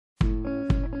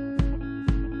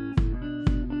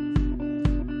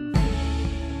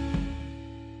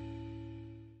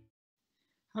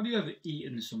Have you ever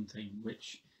eaten something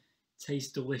which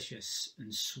tastes delicious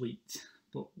and sweet,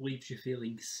 but leaves you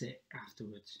feeling sick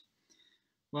afterwards?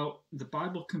 Well, the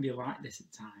Bible can be like this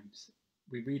at times.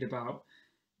 We read about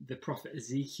the prophet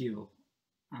Ezekiel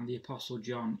and the apostle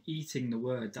John eating the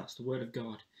word, that's the word of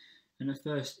God, and at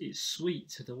first it's sweet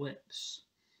to the lips,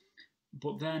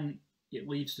 but then it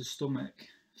leaves the stomach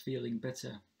feeling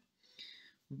bitter.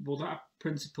 Well, that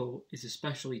principle is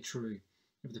especially true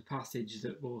of the passage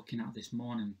that we're looking at this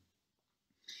morning.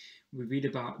 We read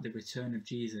about the return of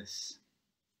Jesus.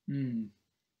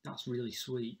 That's really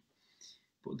sweet.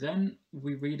 But then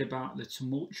we read about the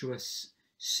tumultuous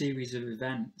series of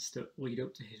events that lead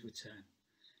up to his return.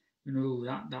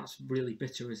 That's really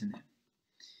bitter, isn't it?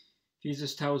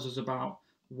 Jesus tells us about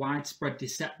widespread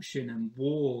deception and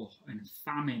war and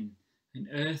famine and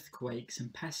earthquakes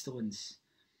and pestilence.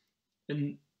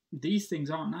 And these things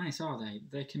aren't nice, are they?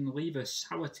 They can leave a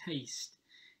sour taste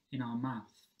in our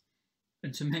mouth.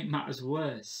 And to make matters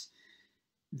worse,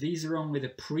 these are only the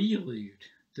prelude,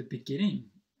 the beginning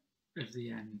of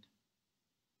the end.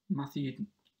 Matthew,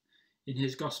 in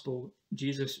his gospel,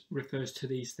 Jesus refers to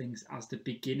these things as the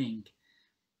beginning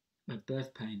of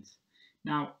birth pains.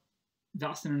 Now,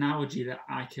 that's an analogy that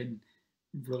I can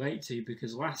relate to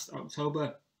because last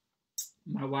October,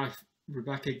 my wife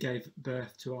Rebecca gave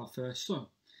birth to our first son.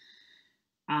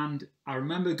 And I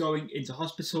remember going into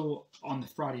hospital on the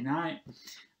Friday night,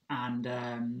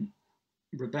 and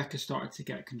Rebecca started to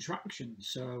get contractions.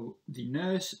 So the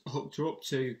nurse hooked her up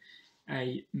to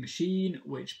a machine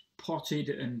which plotted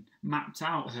and mapped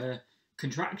out her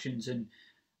contractions, and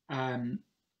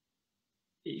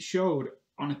it showed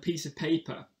on a piece of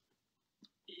paper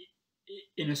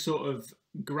in a sort of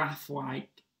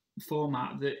graph-like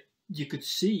format that you could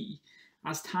see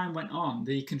as time went on,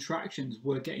 the contractions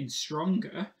were getting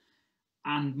stronger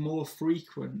and more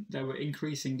frequent. They were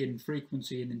increasing in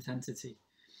frequency and intensity.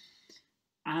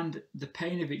 And the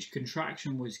pain of each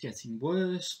contraction was getting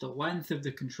worse, the length of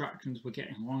the contractions were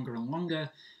getting longer and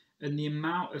longer, and the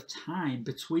amount of time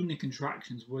between the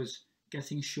contractions was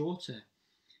getting shorter.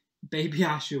 Baby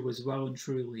Asher was well and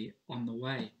truly on the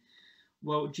way.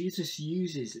 Well, Jesus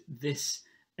uses this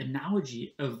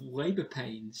analogy of labour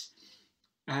pains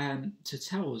to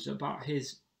tell us about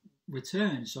his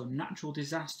return. So natural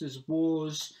disasters,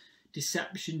 wars,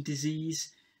 deception,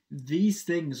 disease, these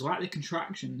things, like the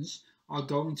contractions, are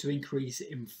going to increase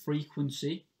in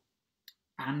frequency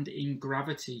and in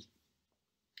gravity.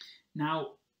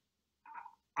 Now,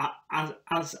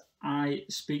 as I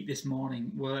speak this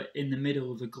morning, we're in the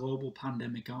middle of a global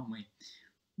pandemic, aren't we?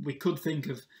 We could think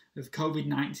of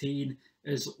COVID-19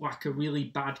 as like a really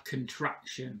bad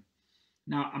contraction.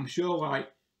 Now, I'm sure, like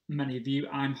many of you,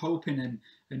 I'm hoping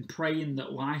and praying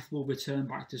that life will return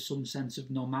back to some sense of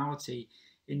normality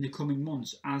in the coming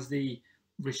months as the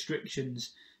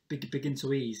restrictions begin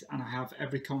to ease, and I have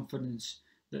every confidence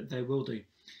that they will do.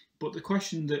 But the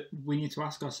question that we need to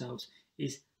ask ourselves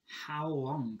is how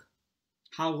long?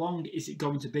 How long is it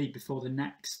going to be before the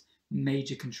next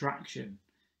major contraction?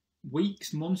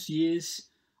 Weeks, months, years?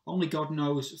 Only God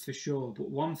knows for sure. But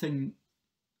one thing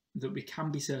that we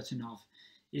can be certain of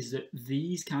is that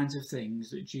these kinds of things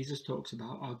that Jesus talks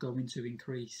about are going to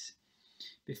increase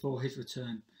before his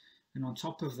return. And on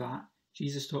top of that,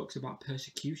 Jesus talks about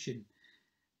persecution.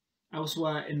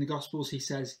 Elsewhere in the Gospels, he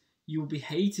says, "You will be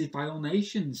hated by all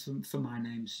nations for my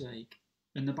name's sake."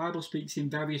 And the Bible speaks in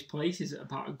various places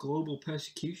about a global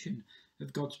persecution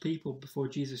of God's people before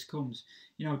Jesus comes.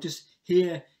 You know, just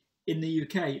here in the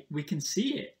UK, we can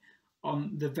see it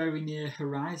on the very near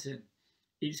horizon.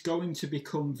 It's going to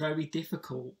become very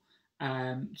difficult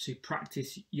to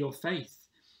practice your faith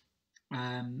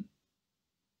in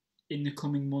the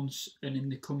coming months and in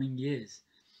the coming years.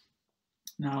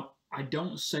 Now, I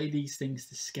don't say these things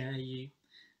to scare you.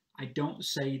 I don't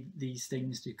say these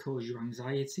things to cause you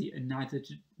anxiety, and neither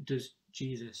does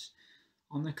Jesus.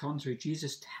 On the contrary,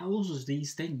 Jesus tells us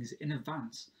these things in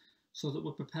advance so that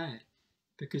we're prepared,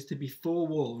 because to be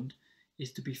forewarned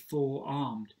is to be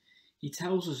forearmed. He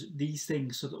tells us these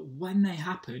things so that when they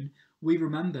happen, we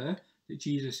remember that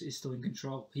Jesus is still in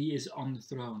control. He is on the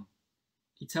throne.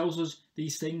 He tells us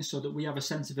these things so that we have a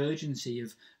sense of urgency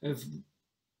of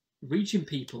reaching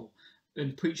people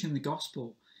and preaching the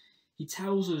gospel. He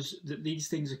tells us that these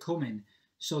things are coming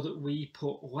so that we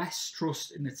put less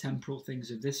trust in the temporal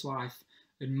things of this life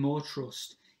and more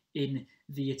trust in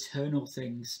the eternal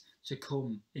things to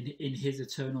come in his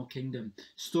eternal kingdom.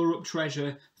 Store up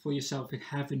treasure for yourself in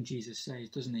heaven, Jesus says,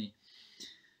 doesn't he?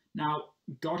 Now,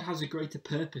 God has a greater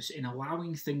purpose in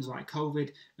allowing things like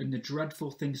COVID and the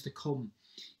dreadful things to come.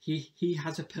 He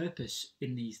has a purpose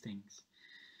in these things.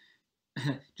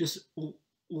 Just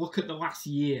look at the last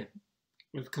year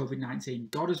with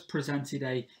COVID-19. God has presented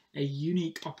a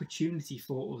unique opportunity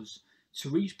for us to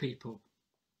reach people,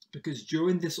 because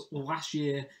during this last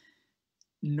year,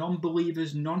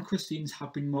 non-believers, non-Christians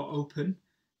have been more open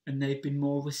and they've been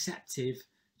more receptive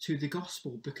to the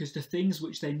gospel, because the things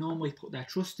which they normally put their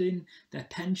trust in, their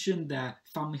pension, their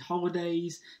family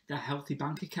holidays, their healthy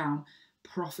bank account,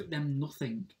 profit them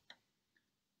nothing.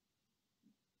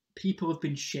 People have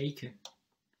been shaken.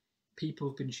 People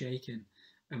have been shaken.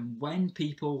 And when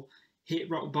people hit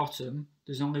rock bottom,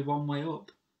 there's only one way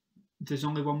up. There's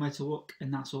only one way to look,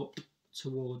 and that's up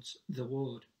towards the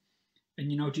Lord.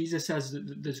 And Jesus says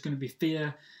that there's going to be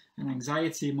fear and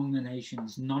anxiety among the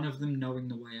nations, none of them knowing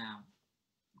the way out.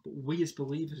 But we as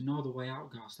believers know the way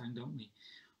out, Garstang, don't we?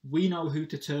 We know who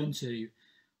to turn to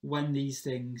when these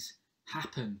things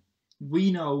happen.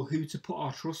 We know who to put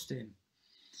our trust in.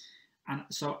 And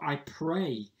so I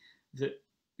pray that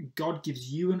God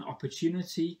gives you an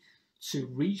opportunity to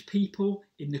reach people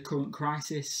in the current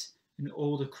crisis and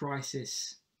all the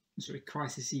crises to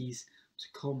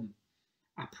come.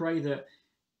 I pray that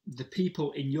the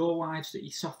people in your lives, that He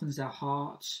softens their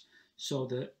hearts so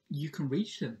that you can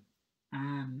reach them.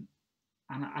 And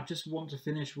I just want to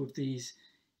finish with these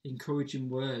encouraging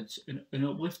words, and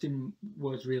uplifting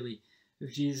words really,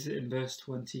 of Jesus in verse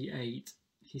 28.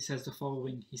 He says the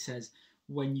following. He says,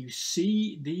 "When you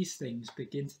see these things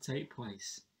begin to take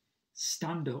place,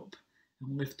 stand up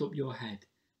and lift up your head,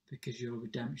 because your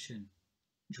redemption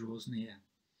draws near."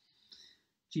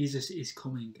 Jesus is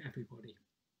coming, everybody.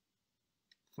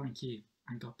 Thank you,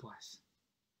 and God bless.